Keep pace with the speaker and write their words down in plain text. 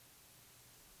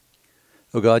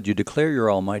O God, you declare your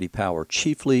almighty power,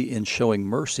 chiefly in showing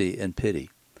mercy and pity.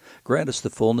 Grant us the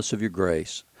fullness of your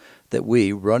grace, that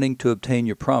we, running to obtain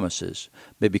your promises,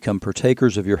 may become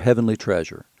partakers of your heavenly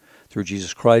treasure. Through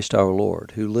Jesus Christ our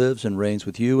Lord, who lives and reigns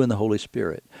with you in the Holy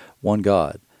Spirit, one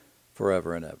God,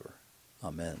 forever and ever.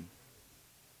 Amen.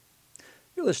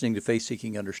 You're listening to Faith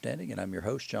Seeking Understanding, and I'm your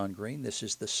host, John Green. This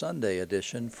is the Sunday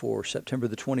edition for September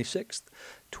the 26th,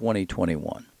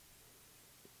 2021.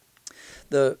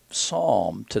 The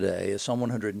psalm today is Psalm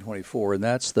 124, and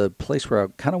that's the place where I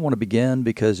kind of want to begin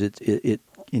because it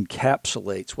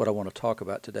encapsulates what I want to talk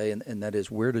about today, and that is,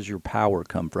 where does your power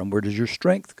come from? Where does your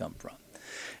strength come from?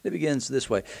 It begins this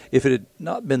way. If it had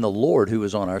not been the Lord who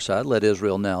was on our side, let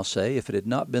Israel now say, if it had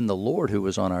not been the Lord who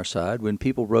was on our side when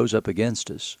people rose up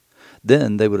against us,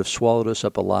 then they would have swallowed us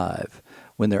up alive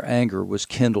when their anger was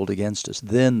kindled against us.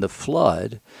 Then the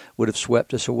flood would have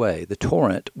swept us away. The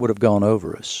torrent would have gone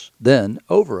over us. Then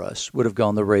over us would have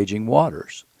gone the raging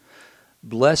waters.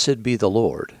 Blessed be the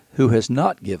Lord, who has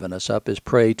not given us up as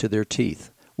prey to their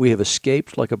teeth. We have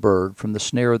escaped like a bird from the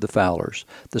snare of the fowlers.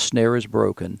 The snare is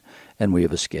broken, and we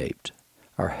have escaped.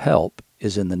 Our help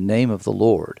is in the name of the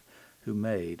Lord, who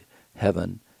made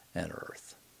heaven and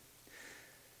earth.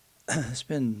 It's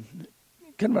been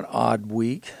kind of an odd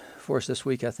week for us this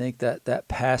week. I think that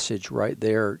passage right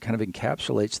there kind of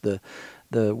encapsulates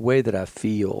the way that I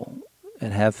feel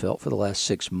and have felt for the last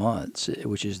 6 months,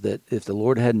 which is that if the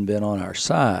Lord hadn't been on our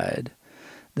side,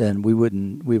 then we would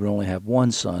only have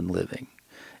one son living.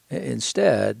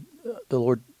 Instead, the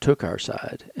Lord took our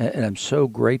side, and I'm so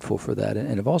grateful for that.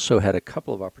 And I've also had a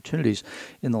couple of opportunities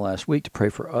in the last week to pray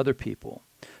for other people,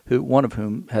 one of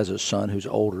whom has a son who's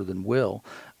older than Will,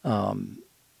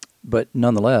 but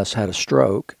nonetheless had a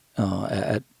stroke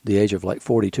at the age of like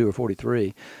 42 or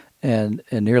 43, and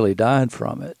nearly died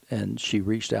from it. And she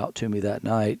reached out to me that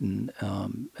night and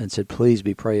said, please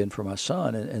be praying for my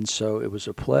son. And so it was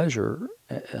a pleasure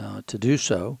to do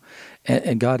so.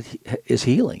 And God is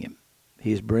healing him.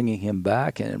 He's bringing him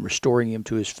back and restoring him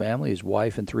to his family, his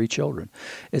wife, and 3 children.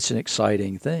 It's an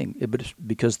exciting thing, but it's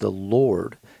because the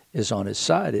Lord is on his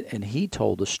side. And he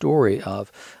told the story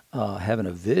of having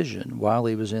a vision while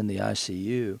he was in the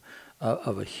ICU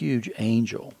of a huge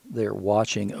angel there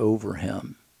watching over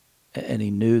him. And he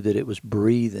knew that it was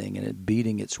breathing and it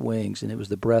beating its wings, and it was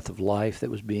the breath of life that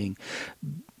was being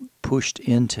pushed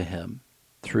into him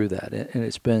through that. And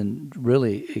it's been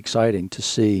really exciting to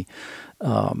see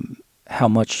how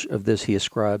much of this he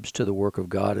ascribes to the work of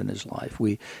God in his life.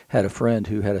 We had a friend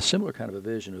who had a similar kind of a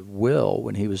vision of Will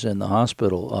when he was in the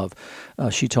hospital.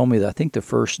 She told me that I think the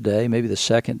first day, maybe the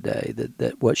second day,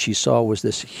 that what she saw was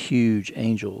this huge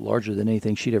angel, larger than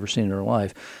anything she'd ever seen in her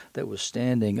life, that was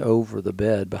standing over the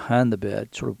bed, behind the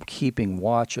bed, sort of keeping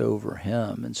watch over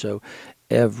him. And so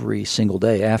every single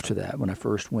day after that, when I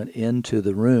first went into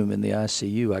the room in the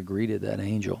ICU, I greeted that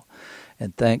angel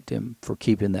and thanked him for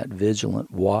keeping that vigilant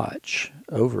watch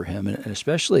over him. And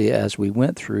especially as we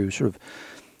went through sort of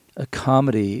a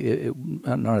comedy,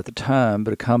 not at the time,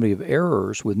 but a comedy of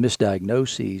errors with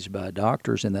misdiagnoses by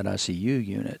doctors in that ICU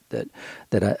unit,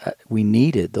 that we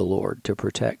needed the Lord to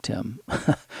protect him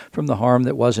from the harm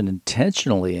that wasn't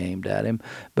intentionally aimed at him,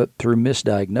 but through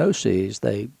misdiagnoses,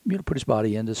 they put his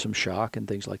body into some shock and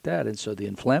things like that. And so the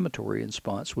inflammatory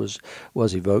response was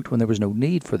evoked when there was no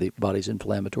need for the body's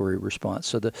inflammatory response.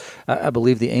 So I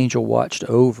believe the angel watched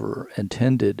over and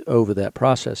tended over that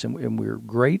process, and we're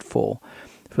grateful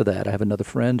for that. I have another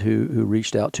friend who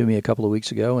reached out to me a couple of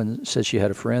weeks ago and said she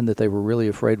had a friend that they were really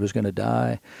afraid was going to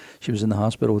die. She was in the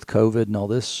hospital with COVID and all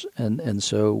this, and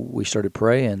so we started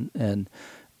praying, and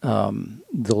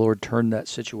the Lord turned that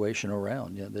situation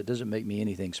around. That doesn't make me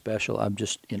anything special. I'm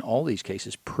just, in all these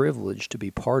cases, privileged to be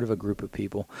part of a group of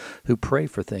people who pray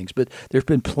for things. But there's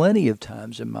been plenty of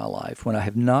times in my life when I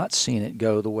have not seen it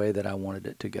go the way that I wanted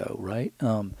it to go, right?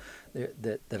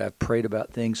 That I've prayed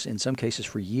about things, in some cases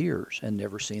for years, and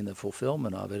never seen the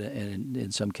fulfillment of it, and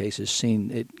in some cases seen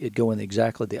it go in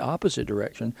exactly the opposite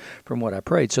direction from what I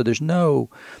prayed. So there's no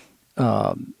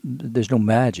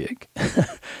magic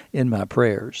in my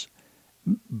prayers,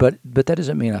 but that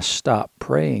doesn't mean I stop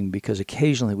praying, because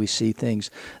occasionally we see things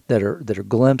that are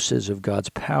glimpses of God's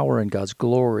power and God's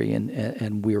glory,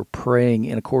 and we are praying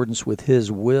in accordance with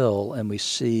His will, and we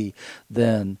see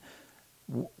then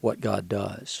what God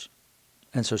does.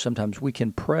 And so sometimes we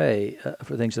can pray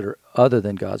for things that are other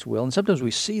than God's will. And sometimes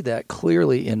we see that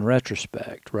clearly in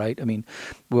retrospect, right? I mean,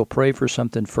 we'll pray for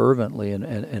something fervently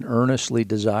and earnestly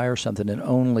desire something, and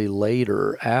only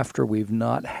later, after we've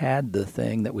not had the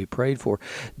thing that we prayed for,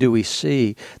 do we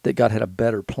see that God had a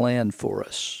better plan for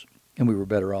us, and we were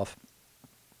better off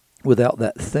without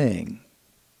that thing.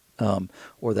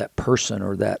 or that person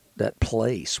or that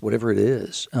place, whatever it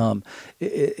is.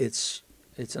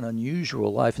 It's an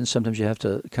unusual life, and sometimes you have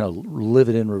to kind of live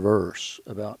it in reverse.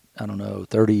 About, I don't know,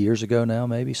 30 years ago now,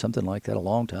 maybe, something like that, a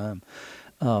long time.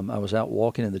 I was out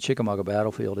walking in the Chickamauga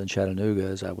battlefield in Chattanooga,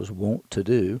 as I was wont to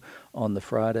do. On the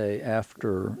Friday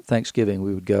after Thanksgiving,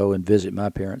 we would go and visit my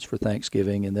parents for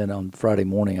Thanksgiving, and then on Friday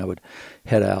morning I would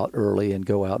head out early and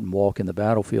go out and walk in the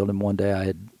battlefield. And one day I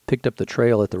had picked up the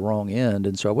trail at the wrong end,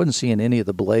 and so I wasn't seeing any of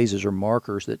the blazes or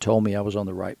markers that told me I was on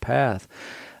the right path.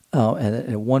 And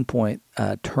at one point,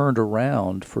 I turned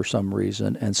around for some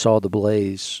reason and saw the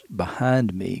blaze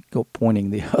behind me pointing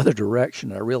the other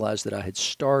direction. And I realized that I had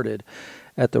started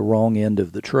at the wrong end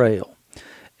of the trail,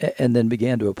 and then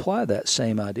began to apply that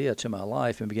same idea to my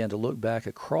life and began to look back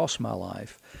across my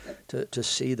life to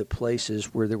see the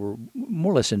places where there were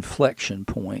more or less inflection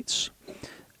points,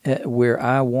 where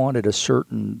I wanted a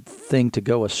certain thing to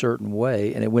go a certain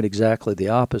way, and it went exactly the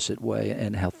opposite way,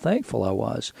 and how thankful I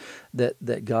was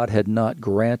that God had not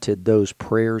granted those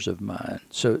prayers of mine.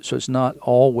 So it's not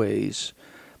always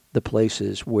the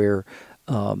places where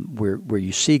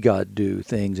you see God do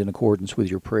things in accordance with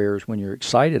your prayers when you're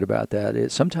excited about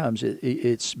that. Sometimes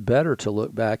it's better to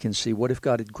look back and see, what if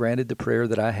God had granted the prayer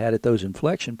that I had at those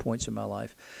inflection points in my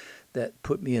life that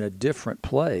put me in a different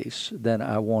place than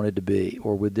I wanted to be,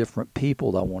 or with different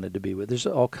people I wanted to be with. There's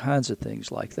all kinds of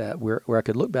things like that where I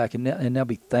could look back and now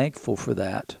be thankful for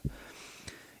that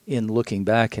in looking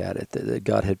back at it, that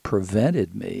God had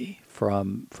prevented me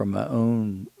from my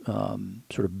own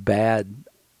sort of bad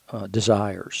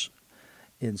desires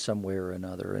in some way or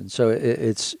another. And so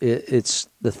it's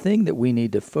the thing that we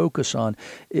need to focus on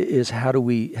is how do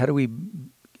we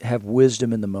have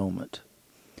wisdom in the moment?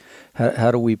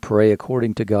 How do we pray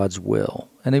according to God's will?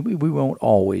 And we won't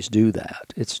always do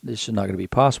that. It's just not going to be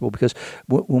possible, because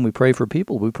when we pray for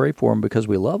people, we pray for them because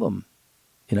we love them.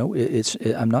 You know,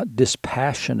 I'm not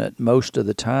dispassionate most of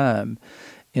the time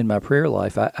in my prayer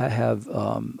life. I have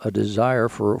a desire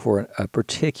for a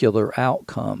particular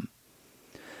outcome.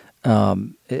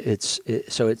 It's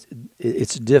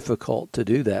difficult to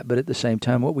do that, but at the same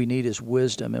time, what we need is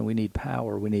wisdom, and we need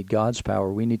power. We need God's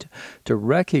power. We need to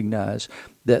recognize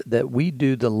that we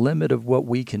do the limit of what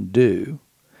we can do,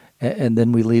 and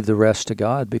then we leave the rest to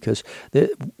God, because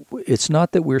it's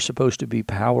not that we're supposed to be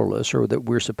powerless or that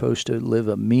we're supposed to live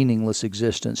a meaningless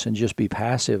existence and just be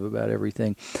passive about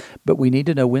everything, but we need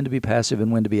to know when to be passive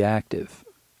and when to be active,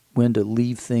 when to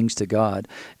leave things to God,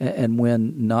 and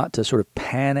when not to sort of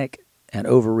panic and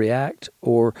overreact,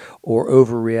 or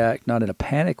overreact not in a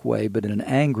panic way but in an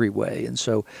angry way. And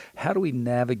so how do we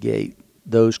navigate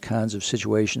those kinds of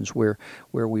situations where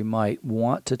we might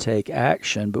want to take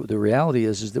action, but the reality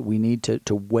is that we need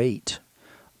to wait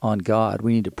on God.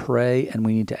 We need to pray, and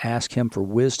we need to ask Him for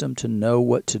wisdom to know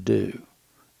what to do.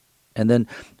 And then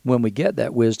when we get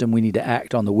that wisdom, we need to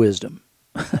act on the wisdom.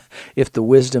 If the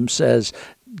wisdom says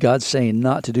God's saying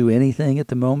not to do anything at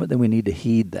the moment, then we need to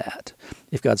heed that.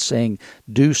 If God's saying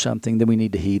do something, then we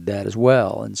need to heed that as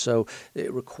well. And so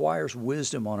it requires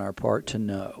wisdom on our part to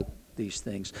know these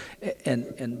things.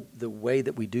 And the way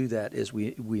that we do that is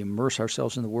we immerse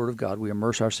ourselves in the Word of God, we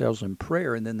immerse ourselves in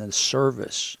prayer, and then the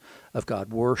service of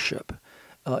God, worship,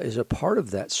 is a part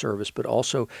of that service, but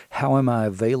also how am I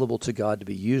available to God to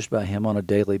be used by Him on a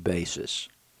daily basis?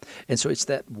 And so it's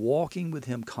that walking with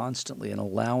Him constantly and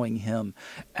allowing Him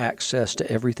access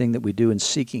to everything that we do and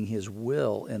seeking His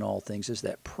will in all things, as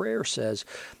that prayer says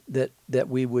that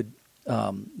we would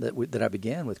that I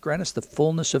began with. Grant us the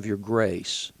fullness of your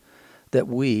grace, that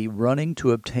we, running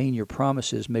to obtain your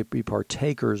promises, may be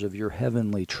partakers of your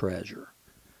heavenly treasure.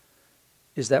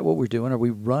 Is that what we're doing? Are we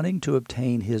running to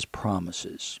obtain His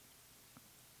promises?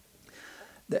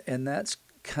 And that's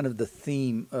kind of the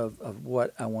theme of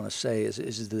what I want to say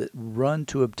is that run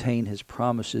to obtain His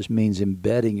promises means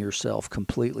embedding yourself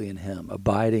completely in Him,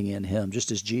 abiding in Him,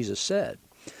 just as Jesus said.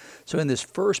 So in this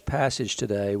first passage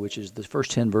today, which is the first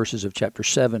 10 verses of chapter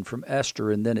 7 from Esther,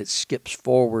 and then it skips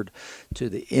forward to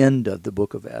the end of the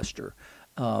book of Esther,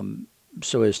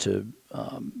 so as to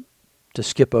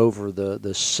skip over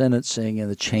the sentencing and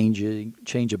the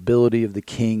changeability of the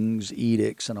king's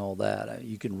edicts and all that.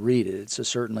 You can read it.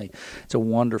 It's a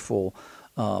wonderful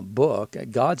book.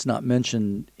 God's not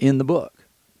mentioned in the book.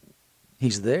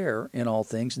 He's there in all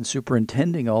things and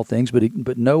superintending all things,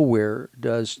 but nowhere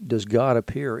does God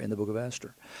appear in the book of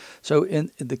Esther. So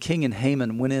the king and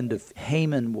Haman went into.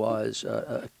 Haman was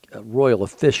a royal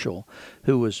official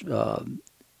who was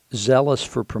zealous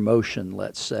for promotion,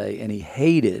 let's say, and he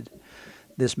hated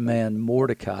this man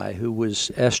Mordecai, who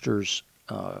was Esther's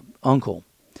uncle,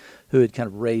 who had kind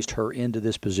of raised her into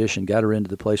this position, got her into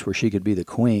the place where she could be the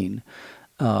queen.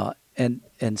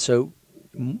 And so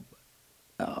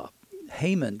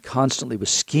Haman constantly was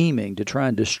scheming to try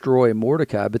and destroy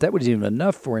Mordecai, but that wasn't even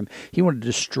enough for him. He wanted to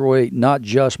destroy not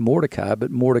just Mordecai,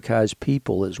 but Mordecai's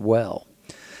people as well.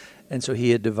 And so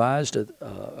he had devised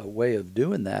a way of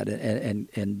doing that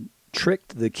and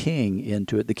tricked the king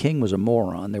into it. The king was a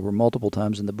moron. There were multiple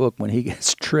times in the book when he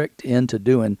gets tricked into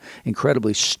doing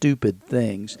incredibly stupid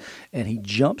things, and he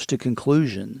jumps to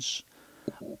conclusions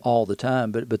all the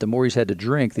time. But the more he's had to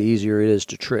drink, the easier it is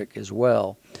to trick as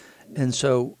well. And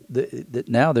so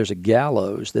now there's a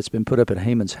gallows that's been put up at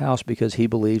Haman's house because he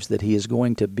believes that he is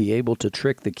going to be able to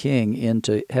trick the king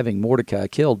into having Mordecai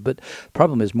killed. But the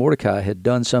problem is Mordecai had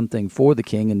done something for the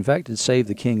king. In fact, it saved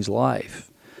the king's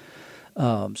life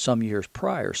some years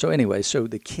prior. So anyway, so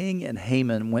the king and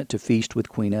Haman went to feast with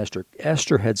Queen Esther.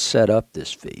 Esther had set up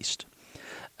this feast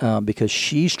because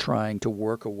she's trying to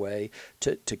work a way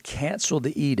to cancel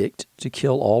the edict to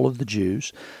kill all of the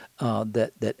Jews.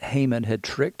 That Haman had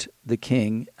tricked the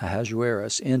king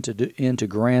Ahasuerus into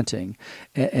granting,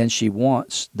 and she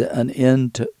wants an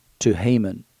end to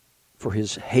Haman for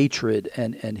his hatred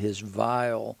and his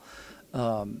vile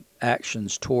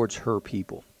actions towards her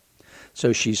people.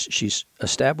 So she's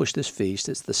established this feast.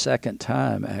 It's the second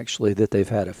time actually that they've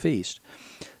had a feast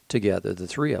together, the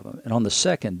three of them. And on the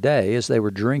second day, as they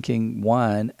were drinking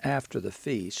wine after the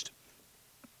feast,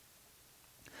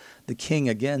 the king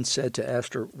again said to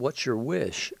Esther, "What's your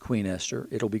wish, Queen Esther?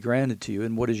 It'll be granted to you.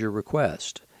 And what is your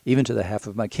request? Even to the half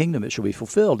of my kingdom it shall be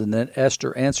fulfilled." And then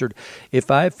Esther answered, "If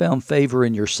I have found favor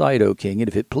in your sight, O king, and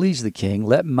if it please the king,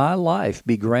 let my life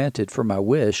be granted for my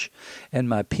wish, and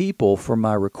my people for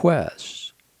my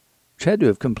request." Which had to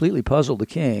have completely puzzled the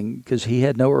king, because he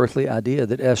had no earthly idea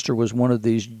that Esther was one of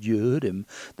these Yehudim,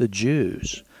 the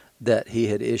Jews, that he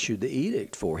had issued the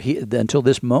edict for. Until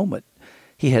this moment,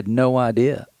 he had no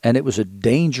idea. And it was a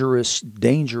dangerous,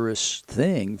 dangerous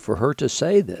thing for her to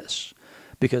say this.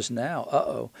 Because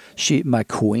now, my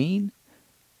queen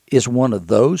is one of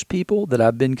those people that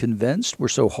I've been convinced were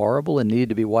so horrible and needed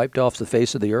to be wiped off the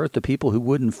face of the earth, the people who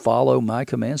wouldn't follow my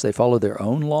commands, they follow their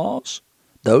own laws.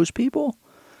 Those people?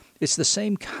 It's the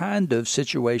same kind of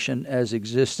situation as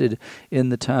existed in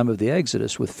the time of the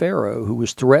Exodus with Pharaoh, who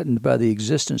was threatened by the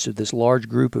existence of this large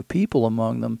group of people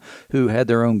among them who had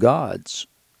their own gods,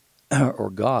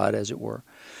 or God, as it were.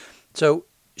 So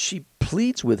she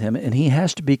pleads with him, and he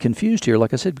has to be confused here,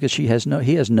 like I said, because he has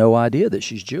no idea that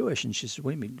she's Jewish. And she says,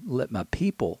 "What do you mean, let my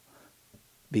people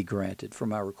be granted for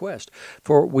my request?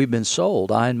 For we've been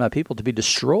sold, I and my people, to be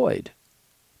destroyed,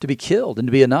 to be killed, and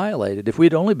to be annihilated. If we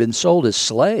had only been sold as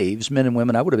slaves, men and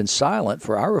women, I would have been silent,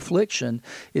 for our affliction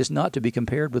is not to be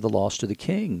compared with the loss to the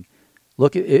king."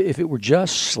 Look, if it were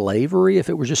just slavery, if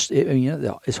it were just,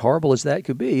 as horrible as that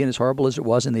could be, and as horrible as it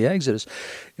was in the Exodus,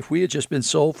 if we had just been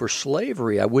sold for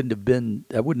slavery, I wouldn't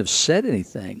have said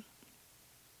anything.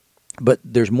 But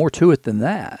there's more to it than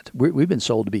that. We've been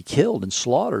sold to be killed and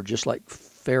slaughtered, just like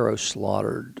Pharaoh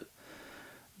slaughtered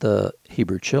the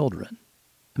Hebrew children.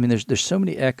 I mean, there's so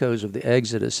many echoes of the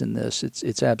Exodus in this.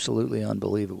 It's absolutely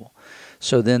unbelievable.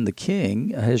 So then the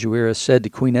king, Ahasuerus, said to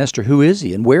Queen Esther, "Who is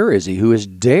he and where is he who has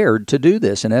dared to do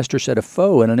this?" And Esther said, "A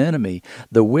foe and an enemy,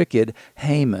 the wicked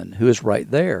Haman, who is right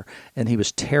there." And he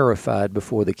was terrified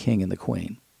before the king and the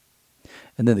queen.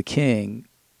 And then the king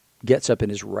gets up in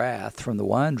his wrath from the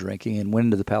wine drinking and went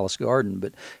into the palace garden.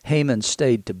 But Haman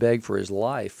stayed to beg for his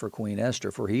life for Queen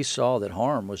Esther, for he saw that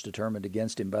harm was determined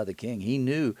against him by the king. He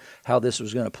knew how this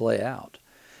was going to play out.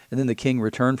 And then the king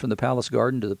returned from the palace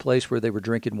garden to the place where they were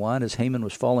drinking wine as Haman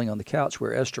was falling on the couch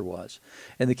where Esther was.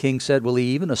 And the king said, "Will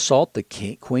he even assault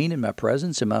the queen in my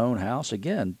presence in my own house?"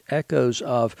 Again, echoes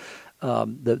of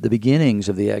the beginnings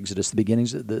of the Exodus, the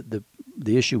beginnings of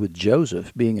the issue with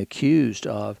Joseph being accused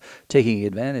of taking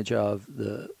advantage of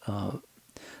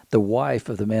the wife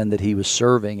of the man that he was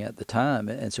serving at the time.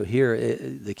 And so here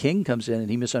the king comes in and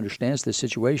he misunderstands this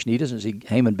situation. He doesn't see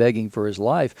Haman begging for his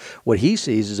life. What he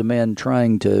sees is a man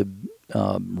trying to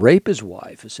rape his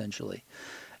wife, essentially.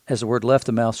 As the word left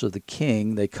the mouths of the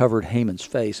king, they covered Haman's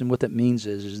face. And what that means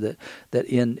is that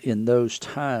in those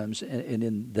times and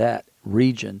in that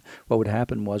region, what would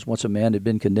happen was once a man had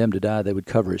been condemned to die, they would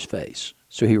cover his face.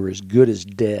 So he was as good as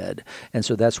dead. And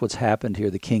so that's what's happened here.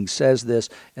 The king says this,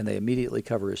 and they immediately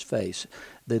cover his face.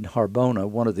 Then Harbona,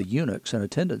 one of the eunuchs in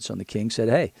attendance on the king, said,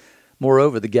 "Hey,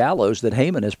 moreover, the gallows that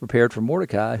Haman has prepared for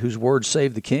Mordecai, whose word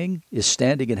saved the king, is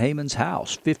standing in Haman's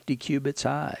house, 50 cubits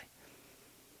high."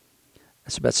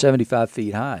 That's about 75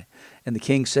 feet high. And the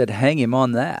king said, "Hang him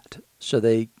on that." So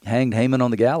they hanged Haman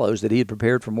on the gallows that he had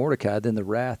prepared for Mordecai. Then the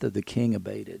wrath of the king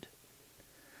abated.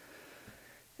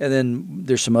 And then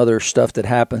there's some other stuff that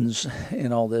happens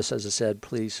in all this. As I said,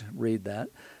 please read that.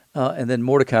 And then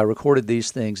Mordecai recorded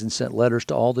these things and sent letters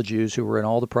to all the Jews who were in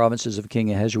all the provinces of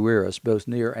King Ahasuerus, both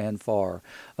near and far,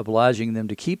 obliging them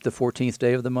to keep the 14th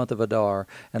day of the month of Adar,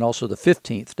 and also the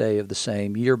 15th day of the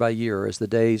same, year by year, as the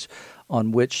days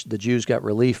on which the Jews got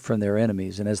relief from their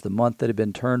enemies, and as the month that had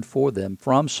been turned for them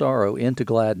from sorrow into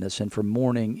gladness, and from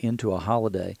mourning into a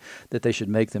holiday, that they should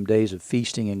make them days of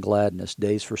feasting and gladness,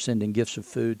 days for sending gifts of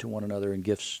food to one another and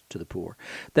gifts to the poor.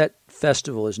 That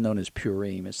festival is known as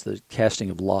Purim. It's the casting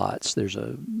of lots. There's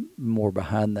a more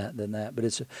behind that than that, but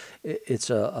it's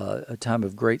a time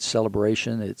of great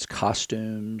celebration. It's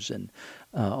costumes and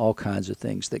all kinds of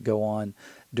things that go on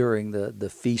during the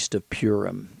Feast of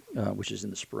Purim, which is in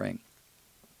the spring.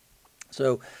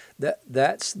 So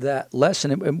that's that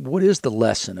lesson. And what is the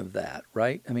lesson of that,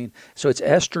 right? I mean, so it's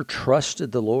Esther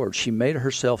trusted the Lord. She made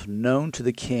herself known to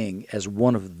the king as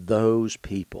one of those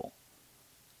people,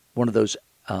 one of those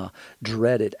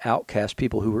dreaded outcast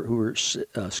people who were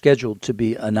scheduled to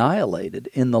be annihilated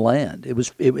in the land.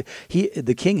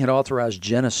 The king had authorized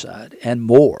genocide and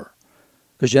more,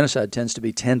 because genocide tends to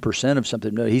be 10% of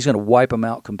something. No, he's going to wipe them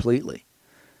out completely.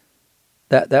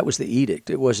 That was the edict.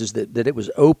 It was that it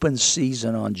was open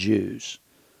season on Jews.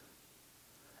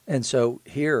 And so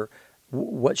here,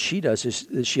 what she does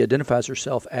is she identifies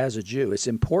herself as a Jew. It's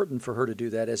important for her to do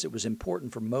that, as it was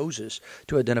important for Moses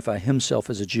to identify himself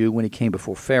as a Jew when he came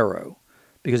before Pharaoh,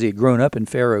 because he had grown up in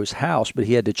Pharaoh's house, but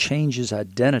he had to change his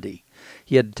identity.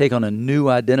 He had to take on a new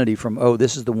identity from,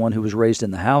 this is the one who was raised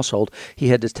in the household. He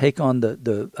had to take on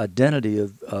the identity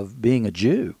of being a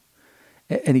Jew.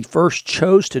 And he first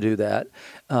chose to do that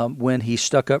when he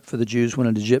stuck up for the Jews when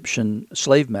an Egyptian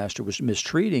slave master was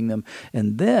mistreating them.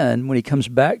 And then when he comes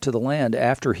back to the land,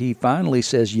 after he finally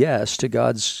says yes to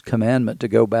God's commandment to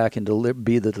go back and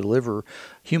be the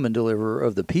human deliverer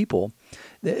of the people,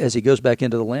 as he goes back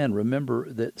into the land,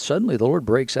 remember that suddenly the Lord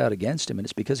breaks out against him, and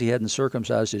it's because he hadn't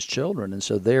circumcised his children. And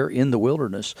so there in the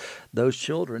wilderness, those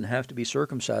children have to be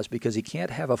circumcised, because he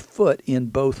can't have a foot in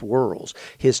both worlds.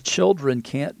 His children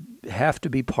have to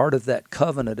be part of that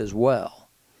covenant as well.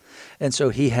 And so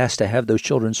he has to have those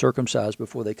children circumcised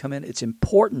before they come in. It's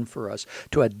important for us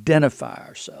to identify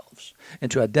ourselves, and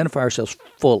to identify ourselves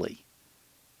fully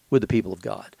with the people of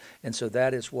God. And so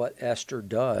that is what Esther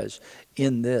does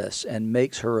in this, and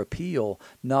makes her appeal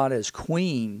not as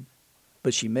queen,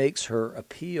 but she makes her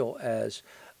appeal as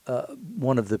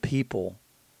one of the people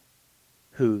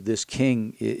who this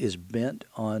king is bent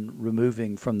on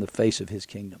removing from the face of his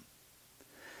kingdom.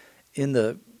 In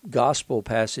the gospel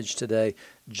passage today,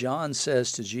 John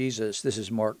says to Jesus, this is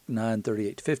Mark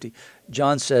 9:38-50,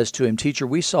 John says to him, "Teacher,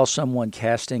 we saw someone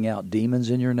casting out demons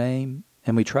in your name,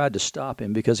 and we tried to stop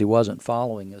him because he wasn't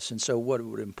following us." And so what it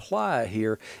would imply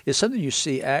here is something you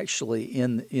see actually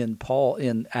in Paul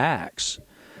in Acts.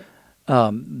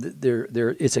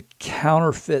 It's a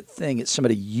counterfeit thing. It's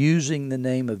somebody using the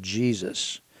name of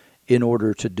Jesus in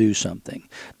order to do something.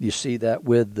 You see that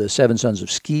with the 7 sons of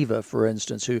Sceva, for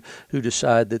instance, who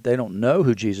decide that they don't know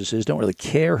who Jesus is, don't really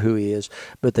care who he is,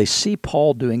 but they see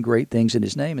Paul doing great things in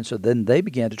his name, and so then they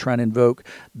began to try and invoke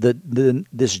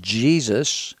this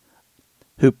Jesus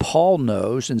who Paul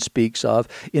knows and speaks of,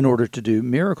 in order to do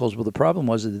miracles. Well, the problem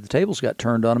was that the tables got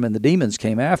turned on him, and the demons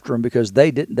came after him, because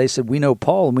they said, "We know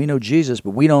Paul and we know Jesus,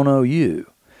 but we don't know you."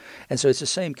 And so it's the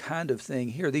same kind of thing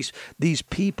here. These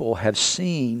people have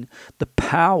seen the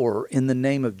power in the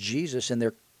name of Jesus, and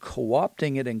they're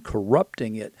co-opting it and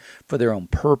corrupting it for their own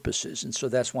purposes. And so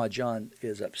that's why John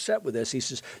is upset with this. He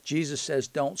says, Jesus says,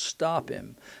 don't stop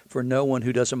him, for no one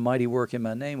who does a mighty work in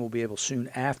my name will be able soon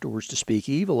afterwards to speak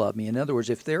evil of me. In other words,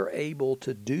 if they're able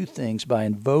to do things by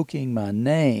invoking my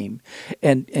name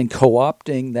and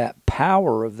co-opting that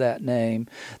power of that name,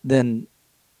 then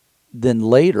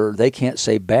later they can't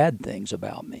say bad things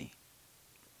about me.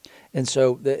 And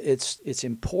so it's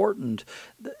important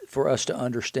for us to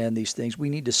understand these things. We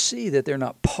need to see that they're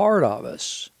not part of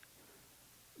us,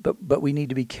 but we need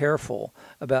to be careful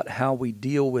about how we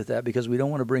deal with that, because we don't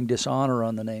want to bring dishonor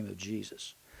on the name of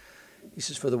Jesus. He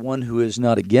says, "For the one who is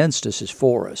not against us is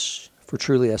for us. For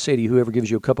truly I say to you, whoever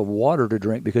gives you a cup of water to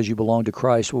drink because you belong to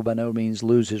Christ will by no means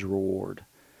lose his reward."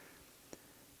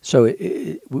 So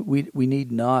we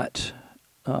need not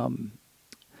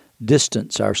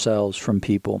distance ourselves from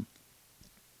people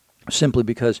simply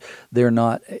because they're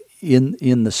not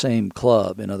in the same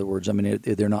club. In other words, I mean,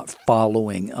 they're not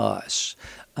following us.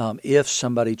 If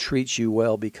somebody treats you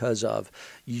well because of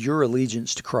your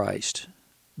allegiance to Christ,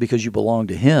 because you belong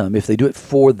to him, if they do it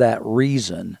for that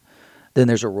reason, then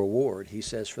there's a reward, he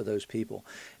says, for those people.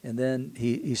 And then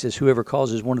he says, whoever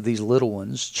causes one of these little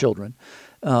ones, children,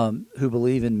 who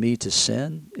believe in me to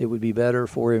sin. It would be better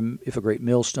for him if a great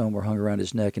millstone were hung around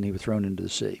his neck and he were thrown into the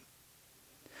sea.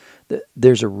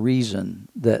 There's a reason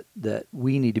that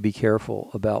we need to be careful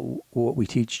about what we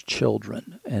teach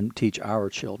children and teach our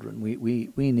children. We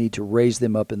need to raise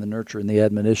them up in the nurture and the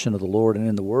admonition of the Lord and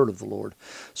in the word of the Lord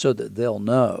so that they'll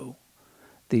know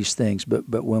these things.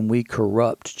 But when we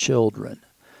corrupt children,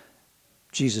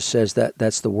 Jesus says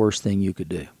that's the worst thing you could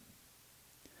do.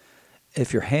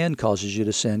 If your hand causes you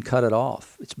to sin, cut it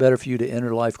off. It's better for you to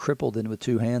enter life crippled than with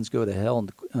two hands go to hell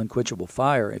and unquenchable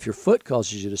fire. If your foot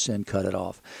causes you to sin, cut it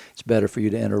off. It's better for you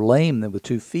to enter lame than with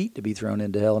 2 feet to be thrown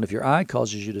into hell. And if your eye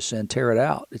causes you to sin, tear it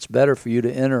out. It's better for you to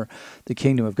enter the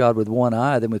kingdom of God with 1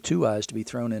 eye than with 2 eyes to be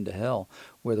thrown into hell,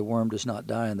 where the worm does not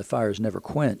die and the fire is never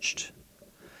quenched.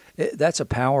 That's a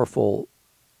powerful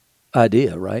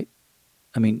idea, right?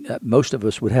 I mean, most of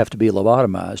us would have to be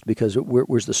lobotomized because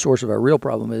where's the source of our real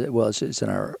problem? It's in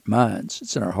our minds.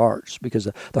 It's in our hearts because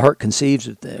the heart conceives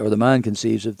of things, or the mind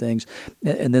conceives of things,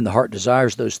 and then the heart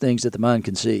desires those things that the mind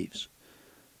conceives.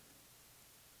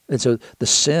 And so the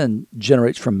sin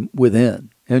generates from within.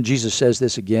 And Jesus says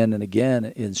this again and again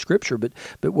in Scripture, but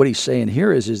what he's saying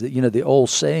here is that, the old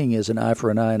saying is an eye for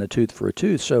an eye and a tooth for a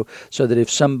tooth, so that if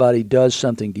somebody does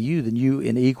something to you, then you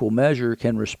in equal measure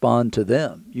can respond to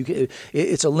them.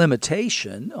 It's a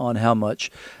limitation on how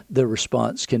much the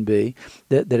response can be,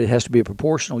 that it has to be a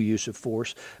proportional use of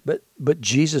force, but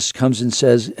Jesus comes and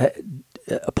says,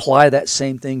 apply that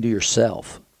same thing to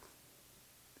yourself.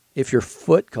 If your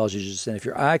foot causes you to sin, if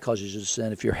your eye causes you to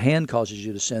sin, if your hand causes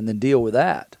you to sin, then deal with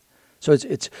that.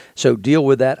 So deal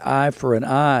with that eye for an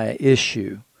eye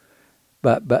issue,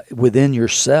 but within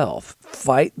yourself.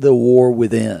 Fight the war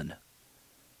within.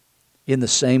 In the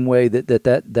same way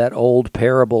that old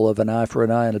parable of an eye for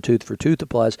an eye and a tooth for a tooth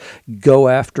applies, go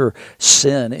after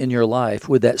sin in your life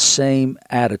with that same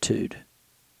attitude.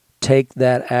 Take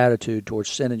that attitude towards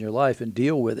sin in your life and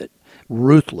deal with it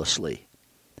ruthlessly,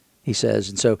 he says.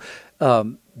 And so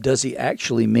does he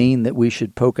actually mean that we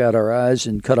should poke out our eyes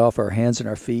and cut off our hands and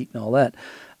our feet and all that?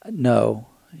 No,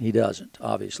 he doesn't.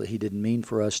 Obviously, he didn't mean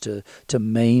for us to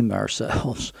maim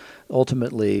ourselves.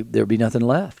 Ultimately, there'd be nothing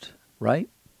left, right?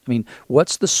 I mean,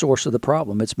 what's the source of the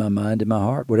problem? It's my mind and my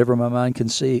heart. Whatever my mind can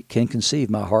conceive,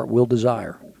 my heart will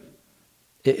desire.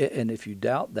 And if you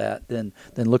doubt that, then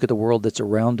look at the world that's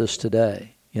around us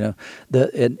today.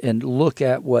 And look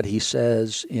at what he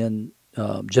says in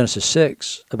Genesis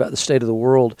 6 about the state of the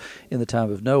world in the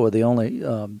time of Noah. The only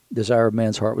desire of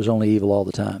man's heart was only evil all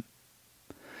the time.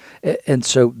 And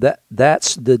so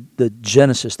that's the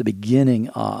genesis, the beginning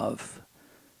of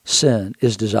sin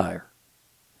is desire.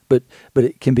 But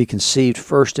it can be conceived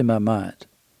first in my mind.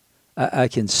 I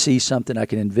can see something, I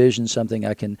can envision something,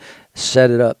 I can set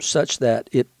it up such that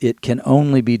it can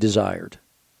only be desired.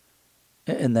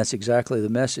 And that's exactly the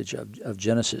message of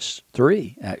Genesis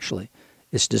 3, actually.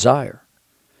 It's desire.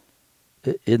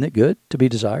 Isn't it good to be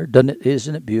desired?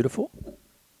 Isn't it beautiful?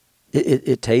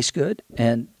 It tastes good,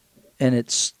 and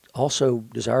it's also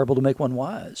desirable to make one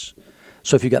wise.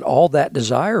 So if you got all that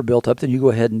desire built up, then you go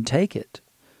ahead and take it.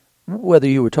 Whether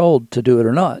you were told to do it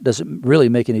or not doesn't really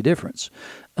make any difference,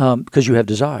 because you have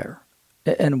desire.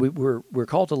 And we're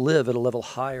called to live at a level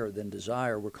higher than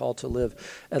desire. We're called to live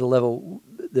at a level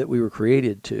that we were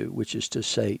created to, which is to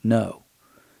say no,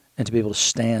 and to be able to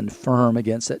stand firm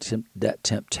against that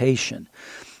temptation.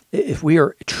 If we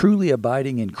are truly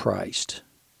abiding in Christ,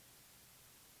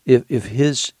 if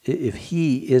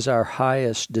He is our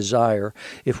highest desire,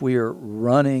 if we are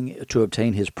running to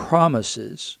obtain His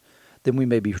promises, then we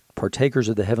may be partakers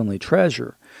of the heavenly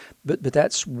treasure. But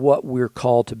that's what we're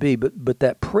called to be. But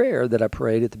that prayer that I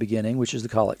prayed at the beginning, which is the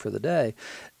collect for the day,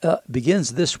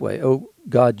 begins this way: "Oh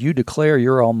God, you declare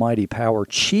your almighty power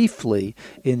chiefly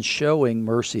in showing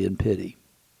mercy and pity."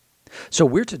 So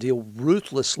we're to deal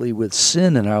ruthlessly with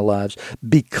sin in our lives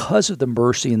because of the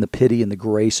mercy and the pity and the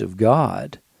grace of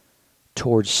God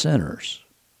towards sinners.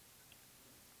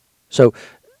 So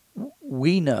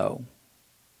we know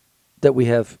that we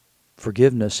have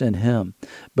forgiveness in Him,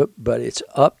 but it's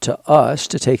up to us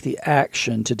to take the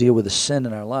action to deal with the sin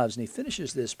in our lives. And he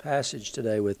finishes this passage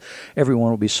today with,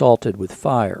 "Everyone will be salted with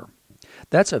fire."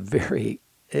 That's a very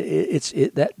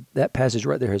that passage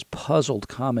right there has puzzled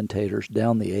commentators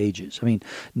down the ages. I mean,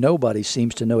 nobody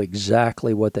seems to know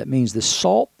exactly what that means. The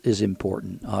salt is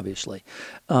important, obviously,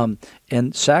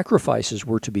 and sacrifices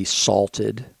were to be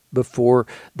salted before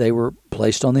they were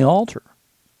placed on the altar.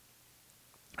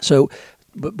 So,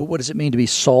 but what does it mean to be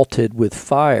salted with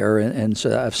fire? And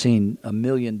so I've seen a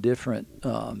million different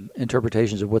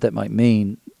interpretations of what that might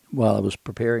mean while I was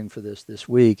preparing for this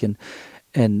week, and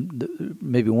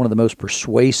maybe one of the most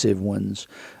persuasive ones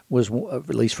was,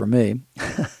 at least for me,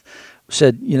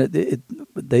 said,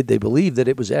 they believed that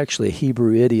it was actually a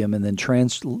Hebrew idiom, and then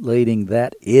translating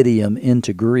that idiom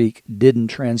into Greek didn't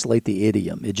translate the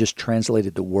idiom. It just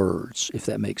translated the words, if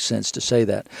that makes sense to say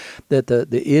that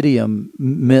the idiom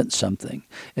meant something.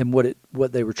 And what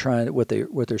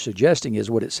they're suggesting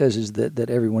is, what it says is that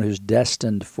everyone who's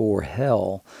destined for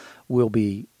hell will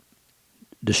be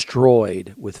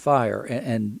destroyed with fire.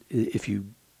 And if you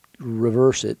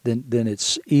reverse it, then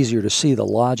it's easier to see the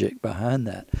logic behind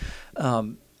that.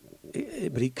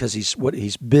 Because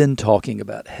he's been talking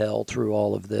about hell through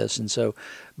all of this, and so,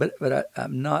 but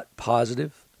I'm not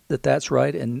positive that that's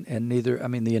right, and neither. I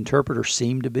mean, the interpreters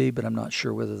seem to be, but I'm not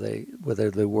sure whether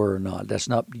they were or not. That's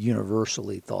not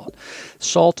universally thought.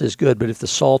 Salt is good, but if the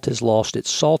salt has lost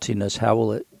its saltiness, how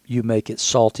will you make it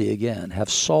salty again? Have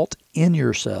salt in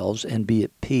yourselves and be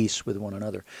at peace with one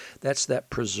another. That's that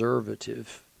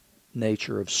preservative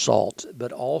nature of salt,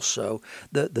 but also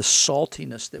the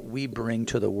saltiness that we bring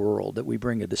to the world, that we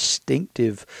bring a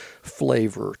distinctive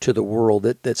flavor to the world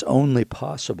that's only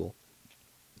possible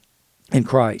in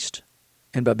Christ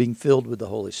and by being filled with the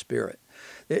Holy Spirit.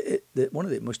 One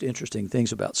of the most interesting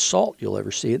things about salt you'll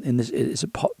ever see,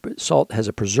 salt has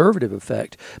a preservative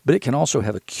effect, but it can also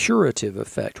have a curative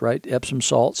effect, right? Epsom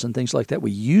salts and things like that,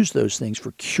 we use those things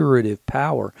for curative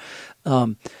power.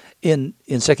 In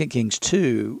 2 Kings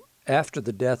 2, after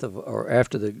the death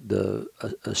after the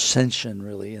ascension,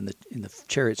 really, in the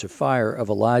chariots of fire of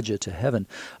Elijah to heaven,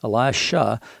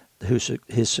 Elisha,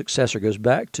 his successor, goes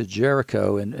back to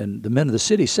Jericho, and the men of the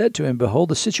city said to him, "Behold,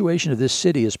 the situation of this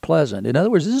city is pleasant." In other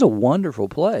words, this is a wonderful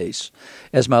place,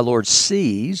 as my Lord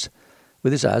sees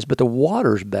with his eyes, but the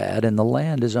water's bad and the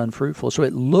land is unfruitful. So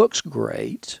it looks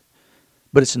great,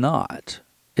 but it's not.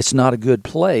 It's not a good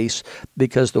place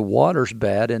because the water's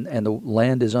bad and the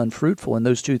land is unfruitful, and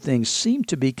those two things seem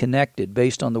to be connected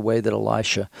based on the way that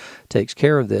Elisha takes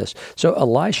care of this. So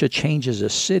Elisha changes a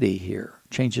city here,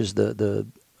 changes the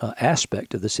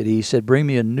aspect of the city. He said, "Bring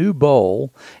me a new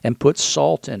bowl and put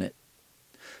salt in it."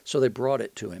 So they brought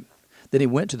it to him. Then he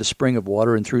went to the spring of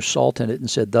water and threw salt in it and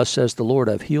said, "Thus says the Lord,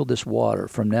 I've healed this water.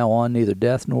 From now on, neither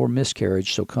death nor miscarriage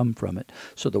shall come from it."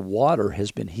 So the water has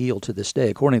been healed to this day,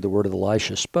 according to the word of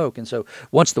Elisha spoke. And so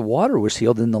once the water was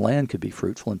healed, then the land could be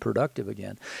fruitful and productive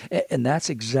again. And that's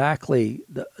exactly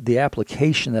the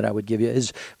application that I would give you.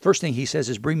 Is first thing he says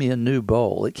is, bring me a new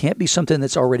bowl. It can't be something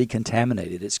that's already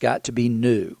contaminated. It's got to be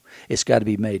new. It's got to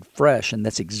be made fresh. And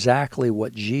that's exactly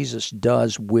what Jesus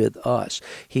does with us.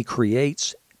 He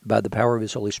creates, by the power of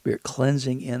his Holy Spirit,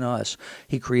 cleansing in us,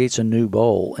 he creates a new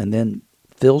bowl and then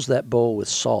fills that bowl with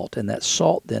salt. And that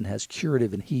salt then has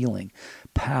curative and healing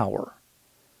power.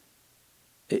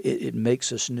 It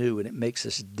makes us new and it makes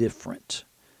us different.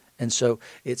 And so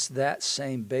it's that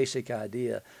same basic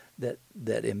idea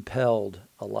that impelled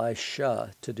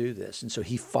Elisha to do this. And so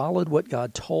he followed what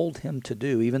God told him to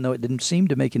do, even though it didn't seem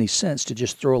to make any sense to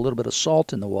just throw a little bit of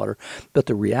salt in the water. But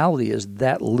the reality is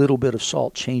that little bit of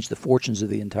salt changed the fortunes of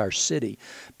the entire city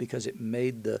because it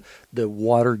made the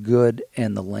water good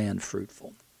and the land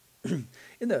fruitful. In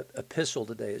the epistle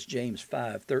today is James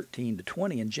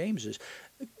 5:13-20, and James is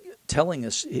telling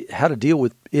us how to deal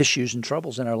with issues and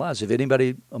troubles in our lives. If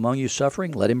anybody among you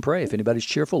suffering, let him pray. If anybody's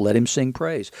cheerful, let him sing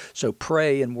praise. So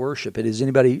pray and worship. If is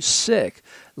anybody sick,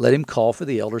 let him call for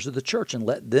the elders of the church and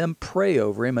let them pray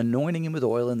over him, anointing him with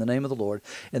oil in the name of the Lord.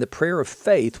 And the prayer of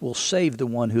faith will save the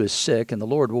one who is sick, and the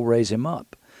Lord will raise him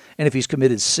up. And if he's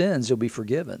committed sins, he'll be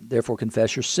forgiven. Therefore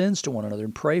confess your sins to one another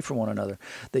and pray for one another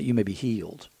that you may be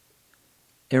healed.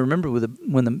 And remember,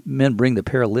 when the men bring the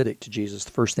paralytic to Jesus,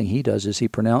 the first thing he does is he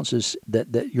pronounces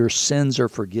that your sins are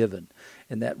forgiven.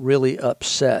 And that really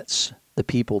upsets the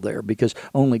people there because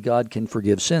only God can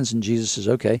forgive sins. And Jesus says,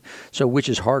 okay, so which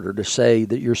is harder, to say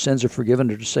that your sins are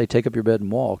forgiven or to say take up your bed and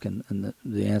walk? And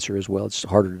the answer is, well, it's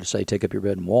harder to say take up your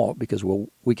bed and walk because, well,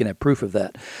 we can have proof of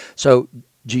that. So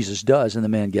Jesus does, and the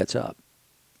man gets up.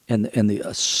 And the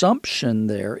assumption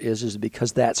there is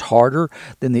because that's harder,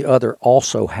 then the other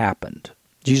also happened.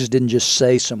 Jesus didn't just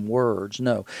say some words.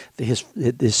 No, his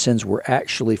sins were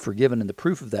actually forgiven, and the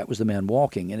proof of that was the man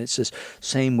walking. And it's the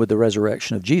same with the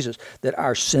resurrection of Jesus, that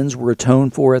our sins were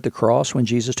atoned for at the cross when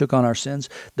Jesus took on our sins.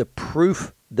 The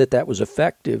proof that was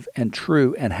effective and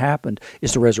true and happened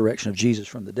is the resurrection of Jesus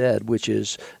from the dead, which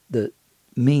is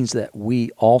means that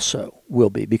we also will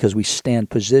be, because we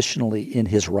stand positionally in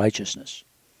his righteousness.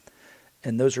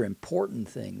 And those are important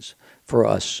things for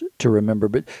us to remember.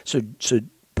 But so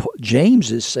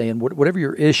James is saying, whatever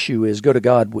your issue is, go to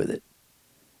God with it.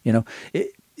 You know,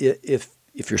 if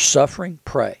you're suffering,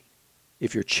 pray.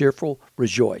 If you're cheerful,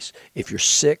 rejoice. If you're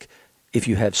sick, if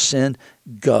you have sin,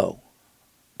 go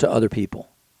to other people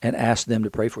and ask them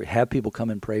to pray for you. Have people come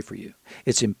and pray for you.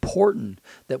 It's important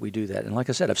that we do that. And like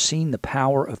I said, I've seen the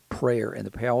power of prayer and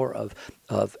the power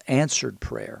of answered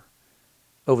prayer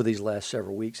over these last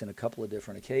several weeks in a couple of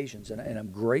different occasions, and I'm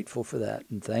grateful for that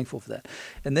and thankful for that.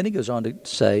 And then he goes on to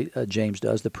say, James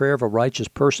does, the prayer of a righteous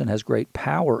person has great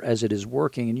power as it is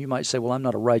working. And you might say, well, I'm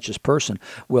not a righteous person.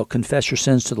 Well, confess your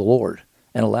sins to the Lord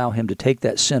and allow him to take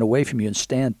that sin away from you and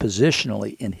stand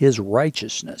positionally in his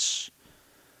righteousness,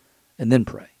 and then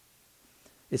pray.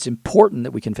 It's important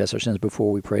that we confess our sins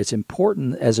before we pray. It's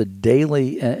important as a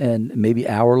daily and maybe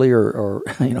hourly or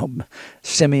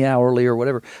semi-hourly or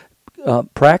whatever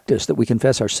practice that we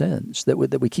confess our sins, that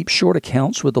we keep short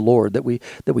accounts with the Lord, that we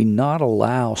not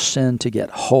allow sin to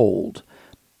get hold,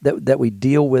 that we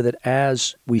deal with it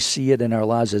as we see it in our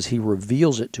lives, as he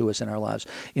reveals it to us in our lives,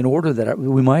 in order that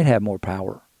we might have more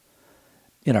power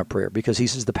in our prayer. Because he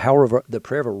says the prayer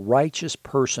of a righteous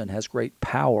person has great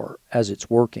power as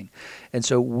it's working. And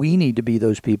so we need to be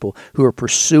those people who are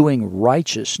pursuing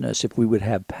righteousness if we would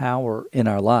have power in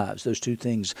our lives. Those two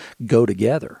things go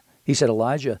together. He said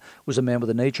Elijah was a man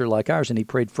with a nature like ours, and he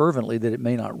prayed fervently that it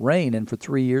may not rain. And for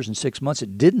 3 years and 6 months,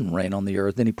 it didn't rain on the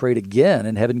earth. Then he prayed again,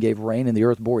 and heaven gave rain, and the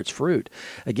earth bore its fruit.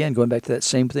 Again, going back to that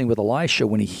same thing with Elisha,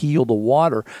 when he healed the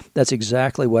water, that's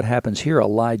exactly what happens here.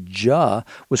 Elijah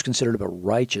was considered a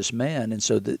righteous man, and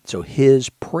so his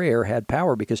prayer had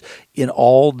power, because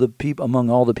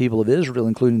among all the people of Israel,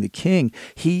 including the king,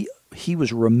 he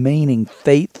was remaining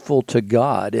faithful to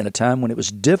God in a time when it was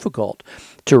difficult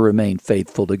to remain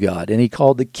faithful to God. And he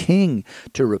called the king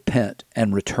to repent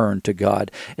and return to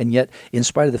God. And yet, in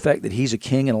spite of the fact that he's a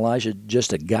king and Elijah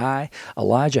just a guy,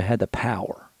 Elijah had the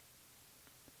power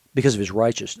because of his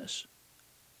righteousness,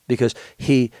 because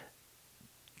he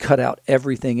cut out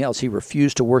everything else. He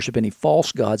refused to worship any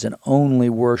false gods and only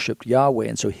worshiped Yahweh.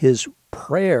 And so his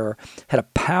prayer had a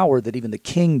power that even the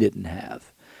king didn't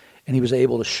have. And he was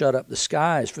able to shut up the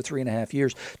skies for 3.5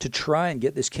 years to try and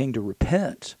get this king to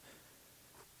repent.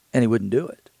 And he wouldn't do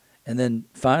it. And then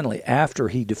finally, after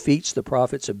he defeats the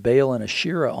prophets of Baal and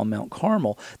Asherah on Mount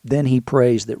Carmel, then he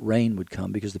prays that rain would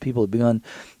come, because the people had begun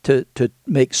to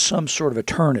make some sort of a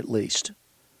turn, at least,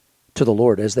 to the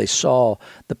Lord as they saw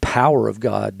the power of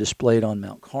God displayed on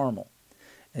Mount Carmel.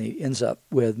 And he ends up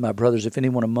with, my brothers, if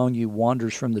anyone among you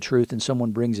wanders from the truth and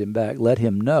someone brings him back, let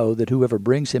him know that whoever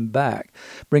brings back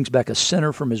a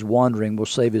sinner from his wandering, will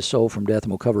save his soul from death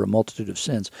and will cover a multitude of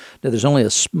sins. Now, there's only a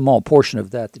small portion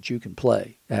of that you can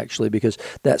play, actually, because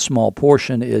that small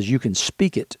portion is you can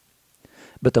speak it,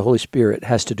 but the Holy Spirit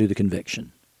has to do the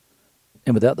conviction.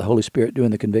 And without the Holy Spirit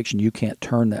doing the conviction, you can't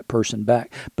turn that person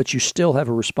back. But you still have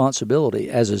a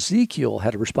responsibility, as Ezekiel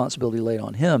had a responsibility laid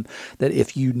on him, that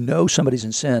if you know somebody's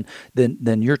in sin,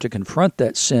 then you're to confront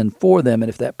that sin for them. And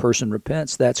if that person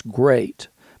repents, that's great.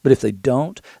 But if they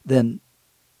don't, then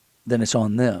it's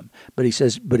on them. But he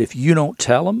says, but if you don't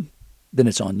tell them, then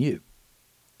it's on you.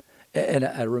 And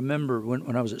I remember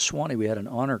when I was at Sewanee, we had an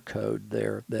honor code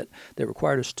there that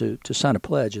required us to sign a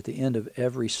pledge at the end of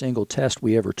every single test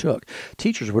we ever took.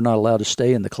 Teachers were not allowed to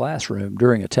stay in the classroom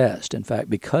during a test. In fact,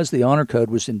 because the honor code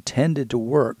was intended to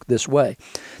work this way,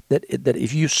 that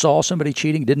if you saw somebody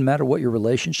cheating, it didn't matter what your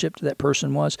relationship to that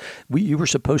person was, you were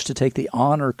supposed to take the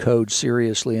honor code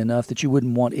seriously enough that you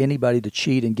wouldn't want anybody to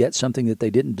cheat and get something that they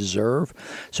didn't deserve.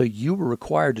 So you were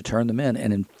required to turn them in.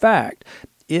 And in fact,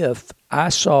 if I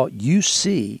saw you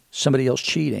see somebody else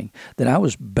cheating, then I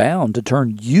was bound to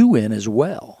turn you in as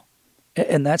well.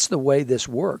 And that's the way this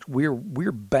worked.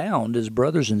 We're bound as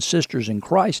brothers and sisters in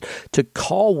Christ to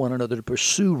call one another to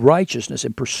pursue righteousness.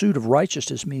 And pursuit of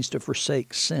righteousness means to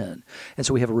forsake sin. And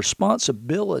so we have a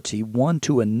responsibility one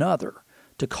to another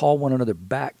to call one another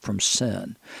back from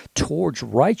sin towards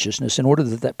righteousness, in order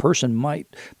that person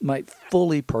might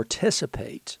fully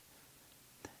participate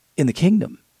in the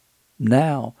kingdom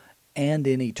now and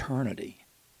in eternity.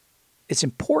 It's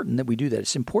important that we do that.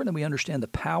 It's important that we understand the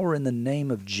power in the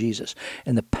name of Jesus.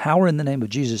 And the power in the name of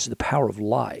Jesus is the power of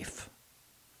life,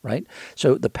 right?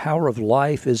 So the power of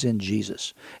life is in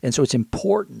Jesus. And so it's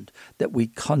important that we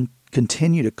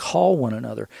continue to call one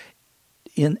another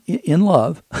in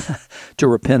love to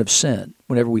repent of sin.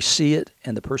 Whenever we see it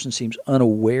and the person seems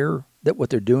unaware that what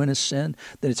they're doing is sin,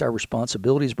 then it's our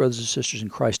responsibility as brothers and sisters in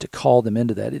Christ to call them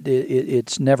into that.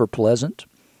 It's never pleasant,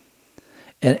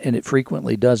 and it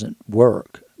frequently doesn't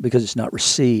work because it's not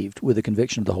received with the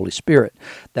conviction of the Holy Spirit.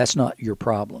 That's not your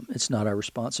problem. It's not our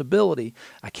responsibility.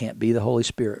 I can't be the Holy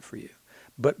Spirit for you.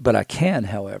 But I can,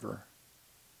 however,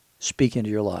 speak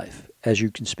into your life as you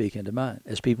can speak into mine,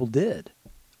 as people did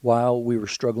while we were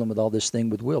struggling with all this thing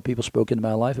with Will. People spoke into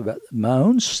my life about my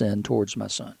own sin towards my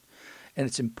son. And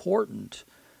it's important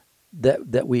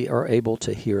that we are able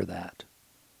to hear that,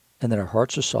 and that our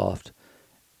hearts are soft,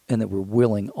 and that we're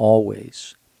willing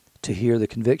always to hear the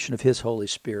conviction of His Holy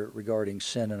Spirit regarding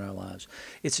sin in our lives.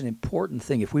 It's an important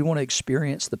thing. If we want to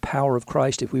experience the power of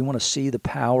Christ, if we want to see the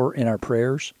power in our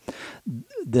prayers,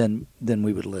 then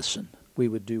we would listen. We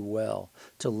would do well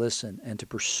to listen and to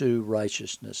pursue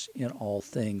righteousness in all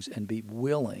things and be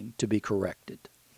willing to be corrected.